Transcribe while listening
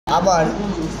আবার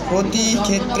প্রতি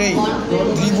ক্ষেত্রেই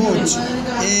ত্রিভুজ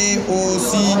এ ও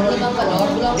C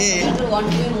A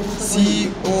C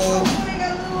O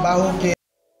বাহুকে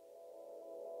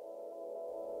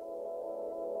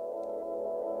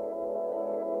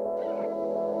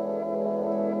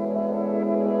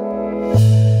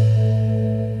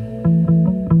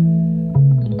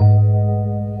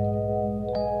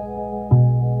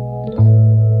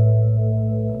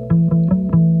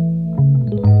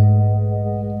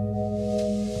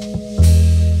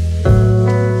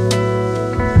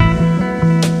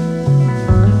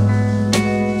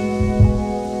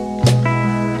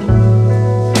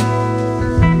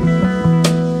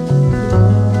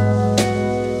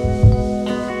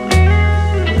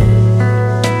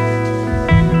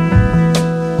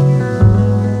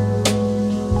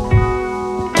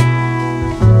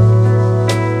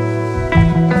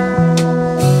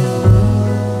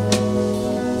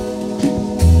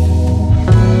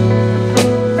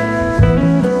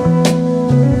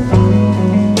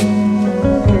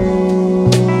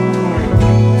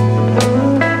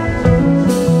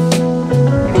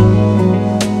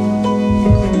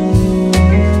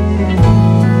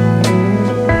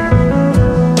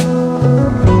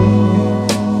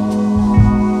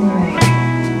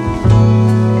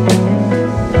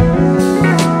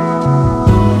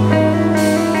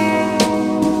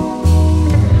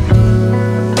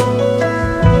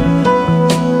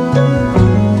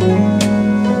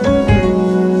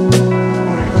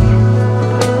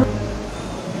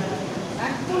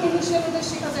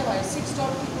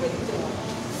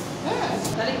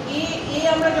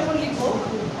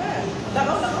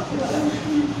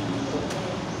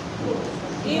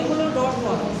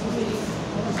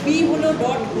B হলো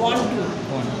ডট 1 2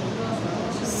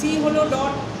 সি হলো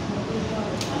ডট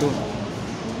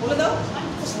 2 বলে দাও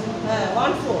হ্যাঁ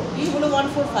 1 4 ডি হলো 1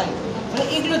 4 5 মানে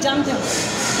এগুলো জানতে হবে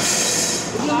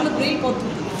এগুলো হলো ব্রেক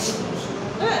পদ্ধতি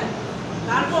হ্যাঁ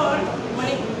তারপর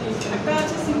মানে একটা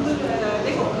আছে সিম্পল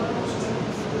দেখো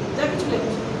যা কিছু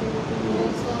লেখো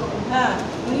হ্যাঁ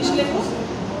ইংলিশ লেখো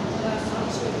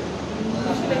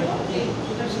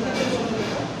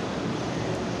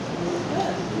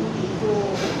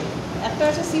একটা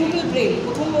আছে সিম্পল ব্রেক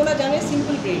প্রথম ওরা জানে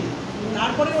সিম্পল ব্রেক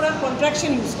তারপরে ওরা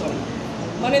কন্ট্রাকশন ইউজ করে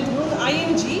মানে ধরুন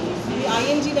আইএনজি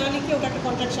আইএনজি না লিখে ওটা একটা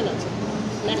কন্ট্রাকশন আছে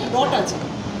মানে একটা ডট আছে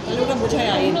তাহলে ওটা বোঝায়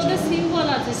আইএনজি ওদের সিম্বল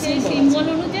আছে সেই সিম্বল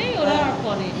অনুযায়ী ওরা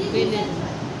করে বেলে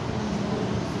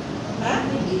হ্যাঁ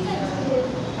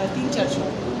আর 3-4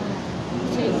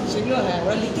 সেগুলো হ্যাঁ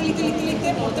ওরা লিখতে লিখতে লিখতে লিখতে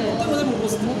পড়তে পড়তে ওদের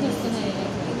মুখস্থ হয়ে যায়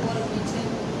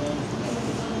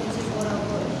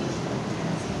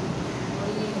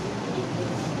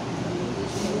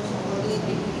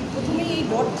প্রথমে এই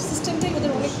ডট সিস্টেমটাই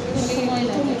ওদের অনেক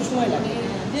সময় লাগে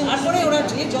তারপরে ওরা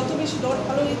যে যত বেশি ডট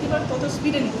ভালো লিখতে পারে তত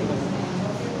স্পিডে লিখতে পারে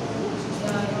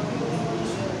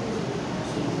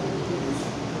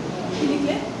কি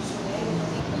লিখলে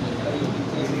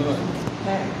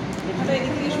হ্যাঁ লেখাটা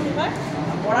এদিক থেকে শুরু হয়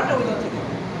পড়াটা ওই থেকে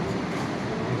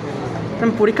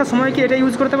পরীক্ষার সময় কি এটা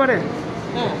ইউজ করতে পারে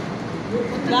হ্যাঁ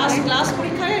ক্লাস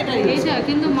পরীক্ষায় এটাই এইটা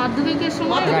কিন্তু মাধ্যমিকের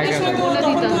সময়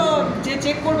তখন তো যে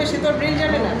চেক করবে সে তো আর ব্রেল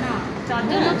জানে না তার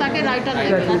জন্য তাকে রাইটার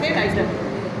লাগে তাকে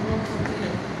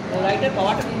রাইটার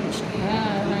পাওয়াটা খুব মুশকিল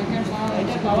হ্যাঁ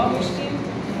রাইটার পাওয়া মুশকিল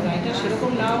রাইটার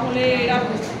সেরকম না হলে এরা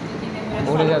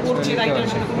করছে রাইটার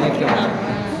সেরকম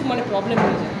খুব মানে প্রবলেম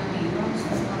হয়ে যায়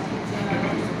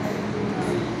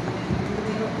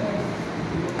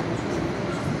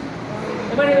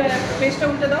এবারে পেজটা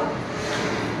উল্টে দাও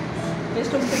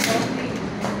পেজটা উল্টে দাও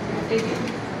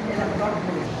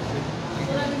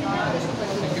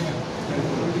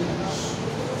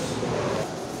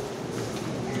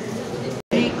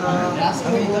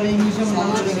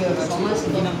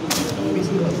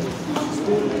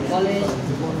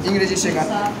ইংরেজি শেখা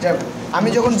আমি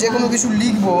যখন যে কোনো কিছু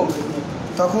লিখবো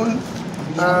তখন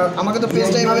আমাকে তো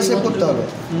পেজটা এইভাবে সেভ করতে হবে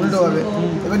উল্টোভাবে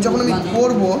এবার যখন আমি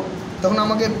পড়বো তখন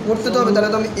আমাকে পড়তে তো হবে তাহলে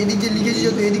তো আমি এদিক দিয়ে লিখেছি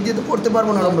যেহেতু এদিক দিয়ে তো পড়তে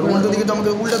পারবো না উল্টো দিকে তো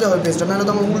আমাকে উল্টাতে হবে পেজটা নাহলে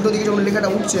তো আমার উল্টো দিকে যখন লেখাটা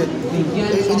উঠছে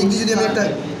এদিক দিয়ে যদি আমি একটা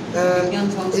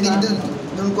এদিক দিয়ে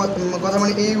ধরুন কথা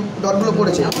মানে এই ডটগুলো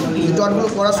পড়েছে এই ডটগুলো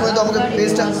পড়ার সময় তো আমাকে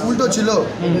পেজটা উল্টো ছিল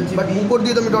বাট উপর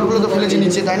দিয়ে তো আমি ডটগুলো তো ফেলেছি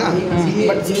নিচে তাই না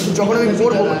বাট যখন আমি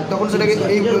পড়বো তখন সেটাকে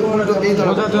এই উল্টো এই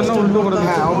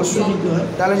হ্যাঁ অবশ্যই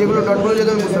তাহলে যেগুলো ডটগুলো যদি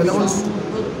আমি বুঝতে পারি তখন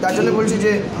তার জন্য বলছি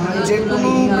যে যে কোনো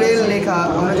ব্রেল লেখা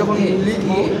আমরা যখন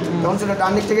লিখবো তখন সেটা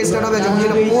ডান দিক থেকে স্টার্ট হবে যখন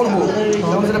সেটা পড়বো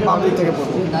তখন সেটা বাম দিক থেকে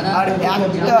পড়বো আর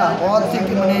একটা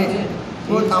থেকে মানে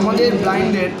আমাদের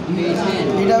ব্লাইন্ডের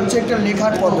এটা হচ্ছে একটা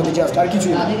লেখার পদ্ধতি জাস্ট আর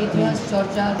কিছুই না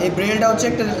এই ব্রেলটা হচ্ছে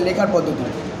একটা লেখার পদ্ধতি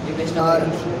আর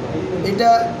এটা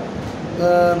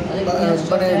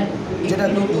মানে যেটা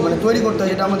মানে তৈরি করতে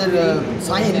হয়, যেটা আমাদের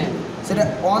সাইন, সেটা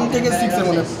 1 থেকে 6-এর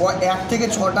মধ্যে 1 থেকে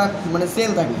 6টা মানে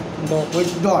সেল থাকে, ওই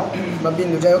ডট বা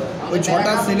বিন্দু, যাই হোক ওই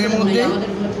 6টা সেলের মধ্যে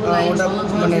ওটা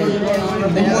মানে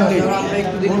ওর মধ্যে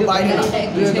ওর বাইরে না।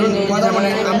 ধরুন কথা মানে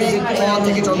আমি ক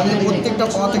থেকে চন্দ্রবিন্দু, প্রত্যেকটা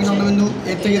ক থেকে চন্দ্রবিন্দু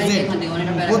এর থেকে জেড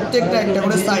প্রত্যেকটা একটা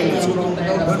করে সাইন আছে।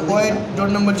 পয়েন্ট ডট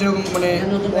নাম্বার যেরকম মানে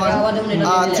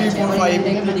 1 3 4 5,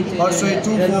 হর্ষই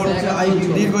 2 4,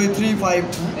 দীর্ঘই 3 5,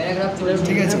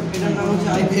 ঠিক আছে,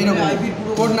 ঠিক এরকম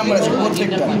কোড নাম্বার আছে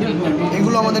প্রত্যেকটা।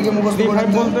 এগুলো আমাদেরকে মুখস্থ করে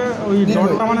রাখতে বলতে ওই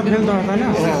ডটটা মানে ফেলতে হয়, তাই না?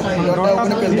 হ্যাঁ, ডটটা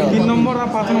ওখানে ফেলতে হয়। 3 নম্বর আর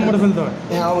 5 নম্বরে ফেলতে হয়।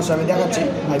 হ্যাঁ অবশ্যই, আমি দেখাচ্ছি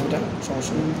আইপিটা,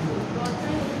 সমস্যা নেই।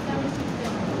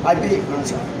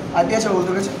 আইপি আছে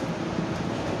বলতে গেছে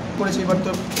করেছি। এবার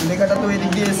তো লেখাটা তো এই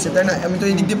দিক দিয়ে এসছে, তাই না? আমি তো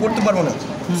এই দিক দিয়ে পড়তে পারবো না,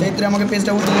 সেই ক্ষেত্রে আমাকে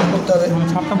পেজটা উল্টো দিকে করতে হবে,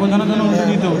 ছাপটা বোঝানোর জন্য উল্টে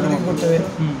দিতে হবে। করতে হবে।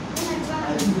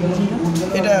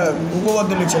 এটা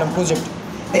উপপাদ্য লিখছিলাম প্রজেক্ট।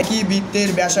 একই বৃত্তের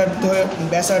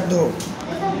ব্যাসার্ধ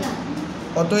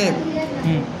অতএব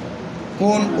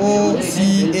কোণ ও সি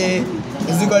এ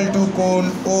ইজিক্যাল টু কোণ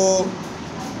ও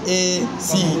এ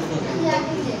সি।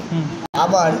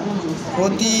 আবার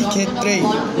প্রতি ক্ষেত্রেই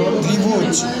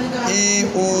ত্রিভুজ এ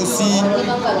ও C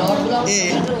A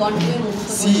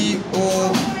C O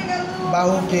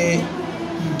বাহুকে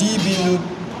D বিন্দু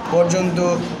পর্যন্ত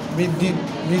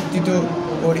বৃত্তিত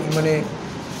করি, মানে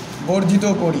বর্ধিত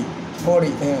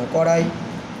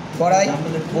করাই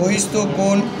বহিস্থ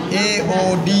কোণ এ ও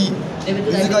ডি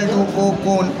ইজিক্যাল টু ও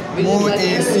কোণ ও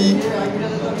এ সি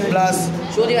প্লাস।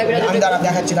 আমি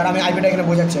দেখাচ্ছি, আমি আইপিটা এখানে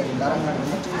বোঝাচ্ছি আর কি।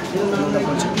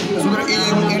 সুতরাং এই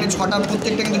এখানে 6টা,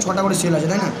 প্রত্যেকটা কিন্তু 6টা করে সেল আছে,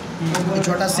 তাই না? এই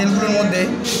 6টা সেলগুলোর মধ্যে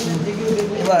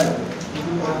এবার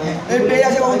এই পেজ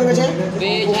আছে কত গেছে?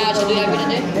 পেজ আছে তুই আইপিতে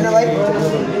না ভাই,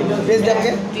 পেজ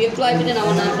দেখে তুই একটু আইপিতে নাম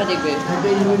নামটা দেখবে।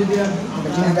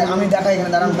 আমি দেখাই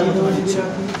এখানে, দাঁড়ান তাহলে তোমার দিচ্ছি।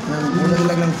 বোঝাতে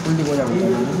লাগলাম ফুলটি বোঝাবো,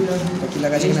 কী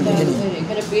লেখা আছে এখানে দেখে নিই।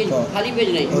 এখানে পেজ খালি পেজ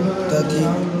নেই, অত্যাধিক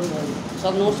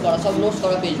সব নোটস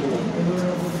করা পেজগুলো।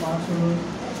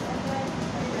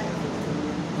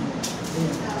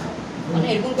 মানে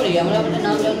এরকম করি আমরা, আমাদের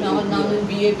নাম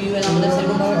বিএ বিউএল আমাদের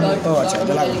সেরকমভাবে ডট ও আচ্ছা,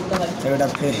 তাহলে লিখতে হয়। ওটা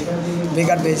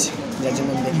বেকার পেজ, যার জন্য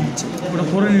আমি দেখে দিচ্ছি। ওটা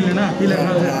পড়ে নিলে না কি লেখা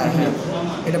আছে? হ্যাঁ,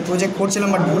 এটা প্রজেক্ট করছিলাম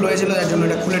বাট ভুল হয়েছিল, যার জন্য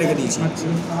এটা খুলে রেখে দিয়েছি।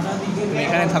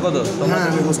 এখানে থাকো তো হ্যাঁ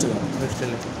আমি হোস্টেলে।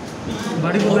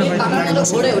 বাড়ি কোথায় ভাই? কাটার মতো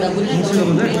ঘুরে ওটা, বুঝলেন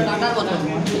তো? কাটার মতো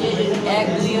 1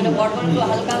 2 ওটা পরপর একটু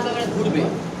হালকা হালকা করে ঘুরবে।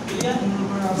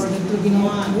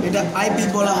 এটা আইপি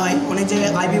বলা হয়, অনেক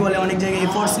জায়গায় আইপি বলে, অনেক জায়গায়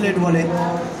এফোর স্লেট বলে।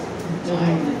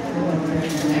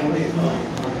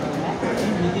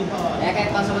 এক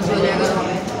পাশাপাশি হয়ে যায়।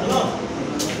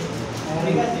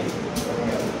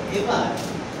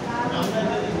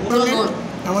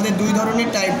 আমাদের 2 ধরনের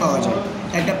টাইপ পাওয়া যায়,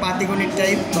 একটা পাটিগণিত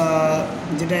টাইপ বা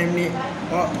যেটা এমনি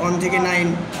 1 থেকে 9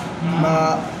 বা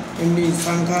এমনি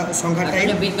সংখ্যা টাইপ,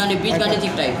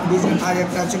 বীজগাণিতিক টাইপ, আর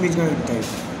একটা হচ্ছে বীজগণিত টাইপ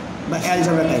বা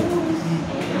অ্যালজেব্রা টাইপ।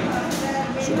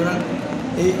 সুতরাং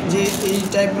এই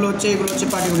টাইপগুলো হচ্ছে, এগুলো হচ্ছে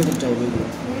পাটিগণিতিক টাইপ এগুলো।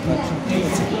 ঠিক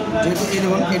আছে, যেহেতু এই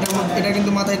দেখুন এটা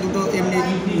কিন্তু মাথায় দুটো এমনি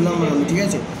লম্বা, ঠিক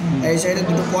আছে, এই সাইডে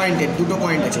দুটো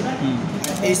পয়েন্ট আছে,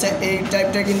 এই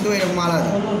টাইপটা কিন্তু এরকম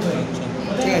আলাদা,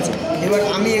 ঠিক আছে। এবার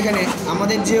আমি এখানে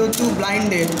আমাদের যেহেতু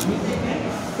ব্লাইন্ডের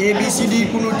ABCD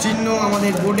কোনো চিহ্ন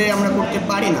আমাদের বোর্ডে আমরা করতে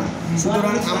পারি না,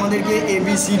 সুতরাং আমাদেরকে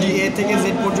ABCD এ থেকে Z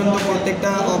পর্যন্ত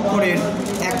প্রত্যেকটা অক্ষরের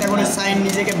একটা করে সাইন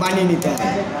নিজেকে বানিয়ে নিতে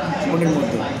হয় বোর্ডের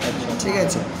মধ্যে, ঠিক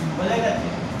আছে।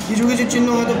 কিছু চিহ্ন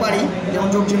হয়তো পারি, যেমন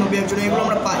যোগ চিহ্ন, বিয়োগ চিহ্ন, এগুলো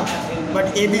আমরা পাই, বাট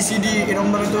ABCD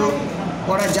এরকমভাবে তো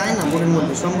করা যায় না বোর্ডের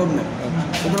মধ্যে, সম্ভব না।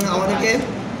 সুতরাং আমাদেরকে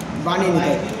বানিয়ে নিতে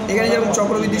হয়। এখানে যেমন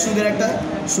চক্রবৃদ্ধি সুদের একটা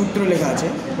সূত্র লেখা আছে,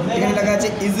 এখানে লেখা আছে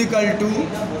ইজিক্যাল টু,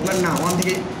 না 1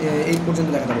 থেকে 8 পর্যন্ত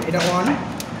লেখা যাবে, এটা 1,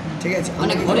 ঠিক আছে।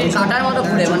 মানে ঘড়ির কাঁটার মতো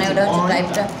ঘুরে, মানে ওটা হচ্ছে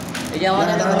টাইপটা। এই যে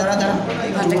আমাদের দাঁড়া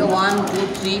এখান থেকে 1 2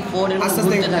 3 4 এর মধ্যে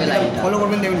ঘুরতে থাকে লাইনটা, ফলো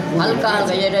করবেন, দেখবেন হালকা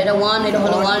হালকা। এটা 1, এটা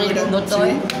হলো 1, এরকম ধরতে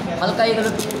হয়, হালকা এগুলো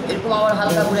এরকম, আবার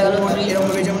হালকা ঘুরে গেল 3,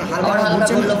 এরকমভাবে যেমন আবার হালকা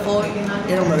ঘুরলো 4,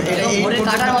 এরকমভাবে এটা ঘড়ির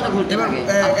কাঁটার মতো ঘুরতে থাকে।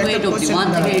 8 অবধি, 1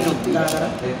 থেকে 8 অবধি।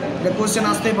 এটা কোশ্চেন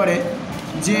আসতেই পারে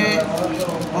যে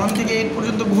 1 থেকে 8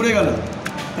 পর্যন্ত ঘুরে গেল,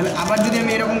 তাহলে আবার যদি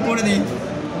আমি এরকম করে দিই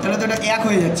তাহলে তো এটা 1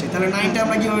 হয়ে যাচ্ছে, তাহলে 9টা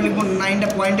আমরা কীভাবে লিখবো? 9টা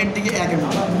পয়েন্টের দিকে 1 এর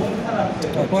মতো,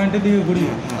 পয়েন্টের দিকে ঘুরি।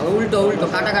 উল্টো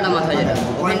কাটা মাথায় যেটা,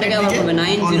 ওখান থেকে আবার হবে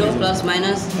 9 0 প্লাস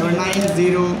মাইনাস, এবার 9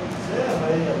 0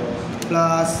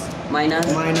 plus minus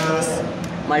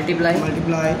multiply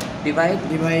divide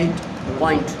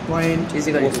point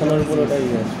is equal two. বসানোর উপর ওটাই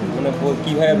আছে, মানে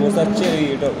কীভাবে বসাচ্ছে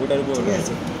ওটার উপর, ঠিক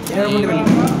আছে। এটার উপর ডিপেন্ড,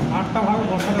 8টা ভাগে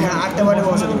বসাতে হ্যাঁ 8টা বারে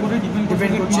বসাতে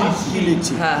ডিপেন্ড করছে কী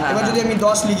লিখছি। হ্যাঁ। এবার যদি আমি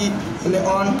 10 লিখি তাহলে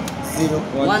 1 0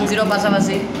 1 0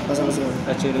 পাশাপাশি। পাশাপাশি হবে।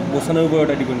 আচ্ছা, এটা বসানোর উপর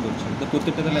ওটা ডিপেন্ড করছে, তো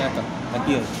প্রত্যেকটা তাহলে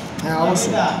একই আছে। হ্যাঁ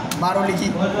অবশ্যই 12 লিখি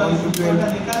 1 to 12,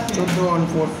 14 1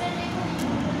 4,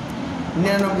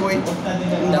 99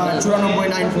 বা 94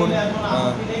 94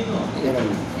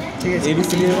 এরকম। ঠিক আছে,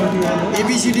 ABCD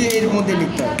ABCD এর মধ্যে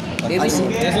লিখতে হবে।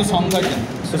 সংখ্যা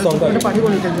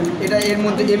এটা এর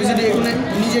মধ্যে ABCD এখানে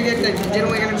নিজেকে একটা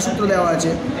যেরকম এখানে একটা সূত্র দেওয়া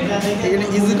আছে, এখানে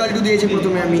ইজিক্যাল টু দিয়েছি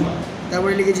প্রথমে আমি,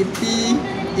 তারপরে লিখেছি P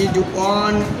 ×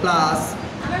 1 প্লাস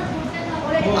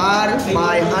R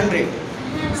বাই 100।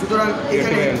 সুতরাং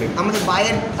এখানে আমাদের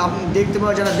বাইরের দেখতে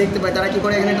পাওয়া, যারা দেখতে পায় তারা কী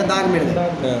করে, এখানে একটা দাগ মেরে দেয়।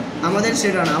 আমাদের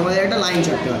সেটা না, আমাদের একটা লাইন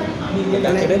ছাড়তে হবে।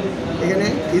 এখানে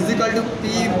ইজিক্যাল টু P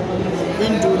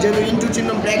ইন্টু, যেহেতু ইন্টু চিহ্ন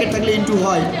ব্র্যাকেট থাকলে ইন্টু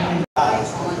হয়,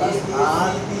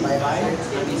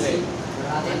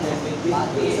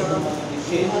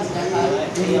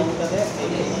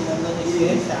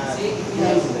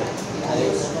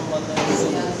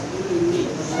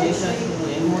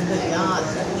 এর মধ্যে যা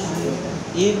আছে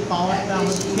এর পাওয়ারটা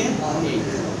হচ্ছে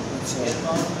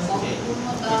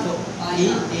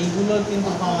এইগুলোর কিন্তু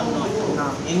পাওয়ার নয়,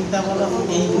 এনটা বলা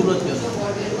এইগুলোর জন্য।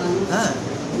 হ্যাঁ,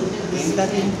 এনটা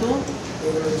কিন্তু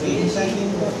এই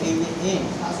যে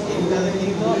এনটাতে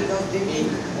কিন্তু এই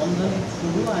বন্ধনী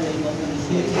শুরু আর এই বন্ধনী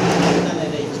শেষ,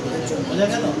 বোঝা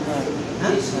গেল?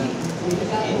 হ্যাঁ,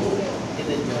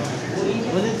 এদের জন্য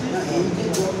বুঝেছি।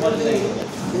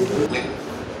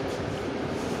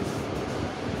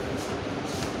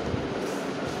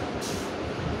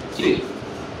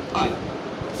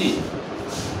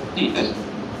 T-I-D-D-S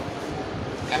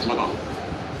caps lock off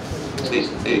space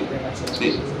A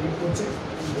space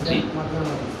T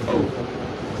O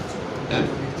F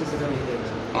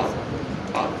R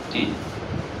R T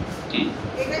T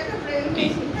T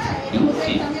U T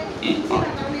E R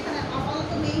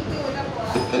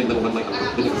heading level 1 microphone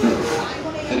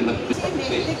heading level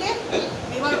space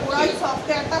এবার ওরা ওই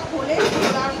সফটওয়্যারটা খোলে,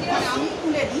 আমি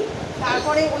খুলে দিই,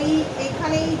 তারপরে ওই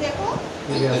এইখানেই দেখো,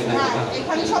 হ্যাঁ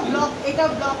এখানে সব ব্লক, এটা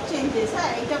ব্লক চেঞ্জেস,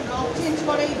 হ্যাঁ এটা ব্লক চেঞ্জ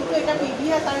করে এই দুটো, এটা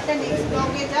প্রিভিয়াস আর এটা নেক্সট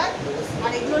ব্লকে যায়,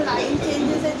 আর এগুলো লাইন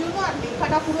চেঞ্জেসের জন্য, আর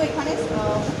লেখাটা পুরো এখানে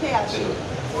উঠে আসে।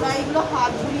 ওরা এগুলো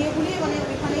হাত বুলিয়ে বুলিয়ে, মানে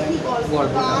ওইখানে কি গল্প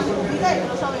গান কবিতা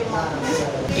এগুলো সব এর মাধ্যমে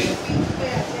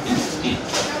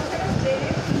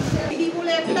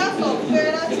বলে একটা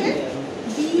সফটওয়্যার আছে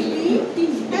DBT,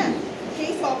 হ্যাঁ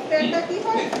সেই সফটওয়্যারটা কি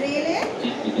হয়, ব্রেলে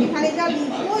এখানে যা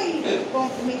লিখবো এই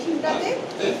মেশিনটাতে,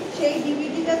 সেই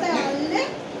ডিভিডিটাতে আনলে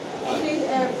সেই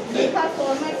লেখার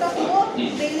ফরম্যাটটা পুরো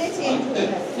ব্রেলে চেঞ্জ হয়ে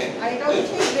যায়। আর এটা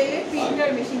হচ্ছে ব্রেলের প্রিন্টার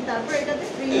মেশিন, তারপর এটাতে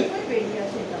প্রিন্ট হয়ে বেরিয়ে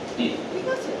আসে এটা, ঠিক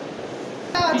আছে?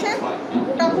 আছে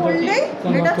ওটা করলেই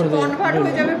এটা কনভার্ট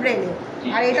হয়ে যাবে ব্রেলে।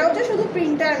 আর এটা হচ্ছে শুধু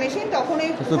প্রিন্টার মেশিন, তখন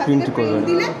এই প্রিন্ট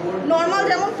দিলে নর্মাল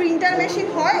যেমন প্রিন্টার মেশিন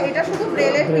হয়, এটা শুধু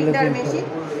ব্রেলের প্রিন্টার মেশিন।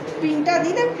 প্রিন্টটা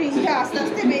দিলে প্রিন্টটা আস্তে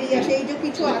আস্তে বেরিয়ে আসে। এই যে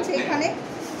কিছু আছে এখানে,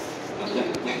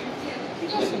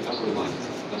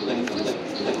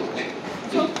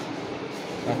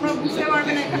 তোমরা বুঝতে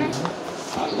পারবে না এখানে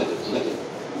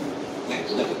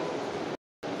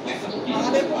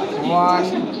আমাদের 1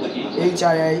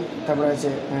 HII, তারপরে আছে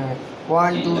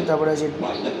 1 2, তারপরে আছে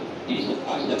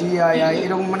TII,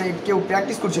 এরকম মানে কেউ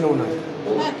প্র্যাকটিস করছিল মনে হয়।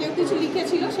 হ্যাঁ কেউ কিছু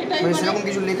লিখেছিল, সেটাই মানে সেরকম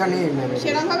কিছু লেখা নেই ম্যাম,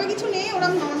 সেরকমভাবে কিছু নেই। ওরা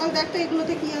নর্মাল দেখতে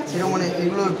এগুলোতে কি আছে, সেরকম মানে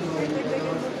এগুলো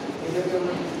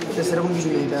সেরকম কিছু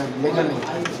নেই, এটা লেখা নেই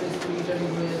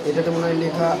এটাতে মনে হয়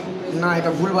লেখা না,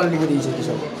 এটা ভুলভাল লিখে দিয়েছে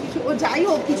কিছু। ও যাই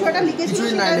হোক কিছু একটা লিখেছিল,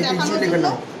 কিছুই না, সেটা কিছুই লেখা দেখানোর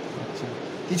না, জন্য।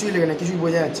 কিছুই লেখা না, কিছুই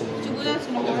বোঝা যাচ্ছে না। কিছু বোঝা যাচ্ছে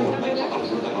না,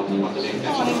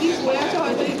 অনেক দিন পড়ে আছে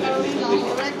হয়তো, এই কারণে না।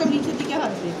 ওরা একদম নিচের দিকে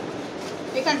হাঁটবে,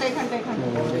 এখানটা এখানটা এখানটা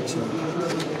দেখছি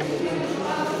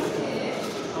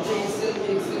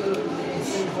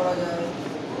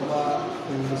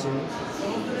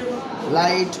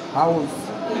লাইট হাউস,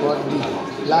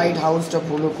 লাইট হাউসটা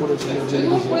ফলো করেছিল,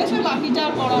 করেছে, বাকিটা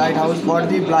আর পড়া light house for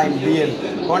the blind BL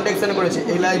কন্টেকশন করেছে,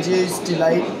 LIGHT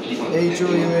লাইট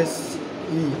HOUSE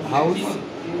হাউস,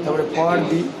 তারপরে ফর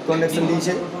দি কন্টেকশন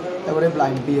দিয়েছে, তারপরে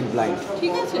ব্লাইন্ড BL ব্লাইন্ড।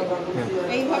 ঠিক আছে,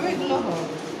 এইভাবে এগুলো হয়।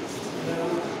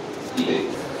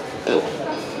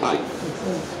 I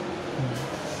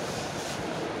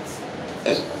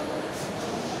S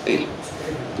A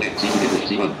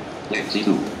C1 C2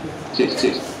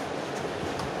 66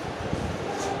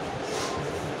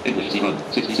 C1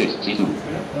 66 C2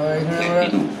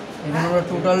 এখানে আমরা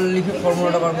টোটাল লিখে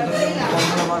ফর্মুলাটা বার করতে হবে।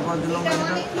 ফর্মুলা বার করার জন্য আমরা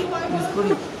যেটা ইউজ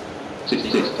করি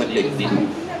 66 38 D2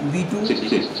 B2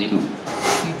 66 C2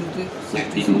 C2তে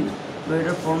D2 তো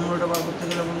এটার ফর্মুলাটা বার করতে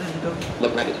গেলে আমাদের যেটা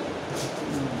left bracket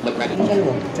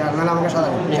চাল মানে আমাকে সাদা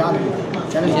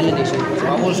চাল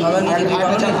বাবুল সাদা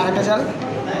নিচে আরেকটা চাল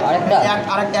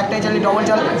আরেকটা একটাই চালি ডবল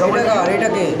চাল ডবল আর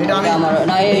এটাকে এটা আমি এটা আমার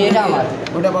না এটা আমার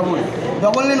ওটা বাবুল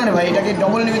ডবল নে না রে ভাই এটাকে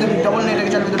ডবল নিবি তো ডবল নে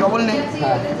এটাকে চালবি তো ডবল নে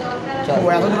হ্যাঁ চল ও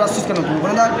এত দূর আসছিস কেন তুই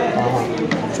ওখানে থাক হ্যাঁ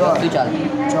চল তুই চাল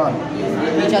চল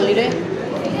তুই চাললি রে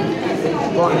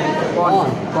কন কন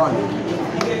কন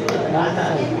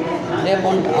রে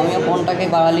ফোন আমিও ফোনটাকে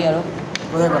বাড়ালি আরো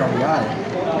কোথায় করাবি আর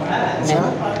আচ্ছা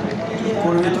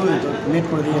করবি তুই তো নেট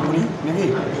করে দিয়ে করি নাকি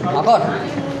কর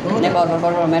নে কর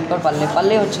ম্যাট কর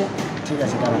পারলে হচ্ছে ঠিক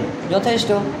আছে দাঁড়া যথেষ্ট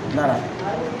দাঁড়া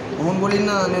অমন বলিস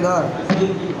না নে ধর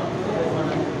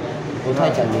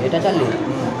কোথায় চাললি এটা চাললি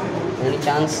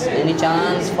এনি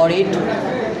চান্স ফর ইট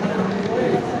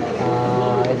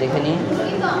আগে দেখে নি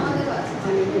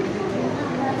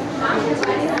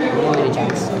এনি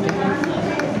চান্স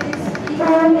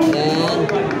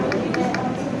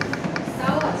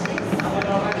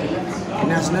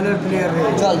ন্যাশনালের প্লেয়ার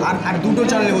হয়ে চল। আর দুটো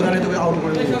চাল নেবো তাহলে তোকে আউট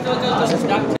করে দেবো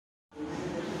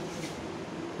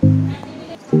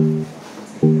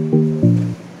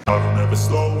I don't ever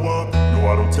slow up, no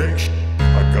I don't take sh**.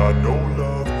 I got no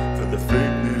love for the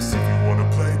fakeness. If you wanna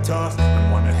play tough and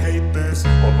wanna hate this,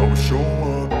 I'll always show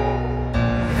up.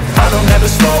 I don't ever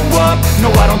slow up, no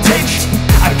I don't take sh**.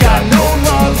 I got no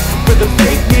love for the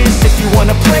fakeness. If you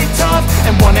wanna play tough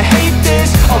and wanna hate this,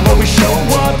 I'll always show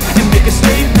up and make a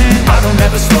statement. I don't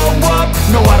ever slow up,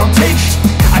 no I don't take sh**.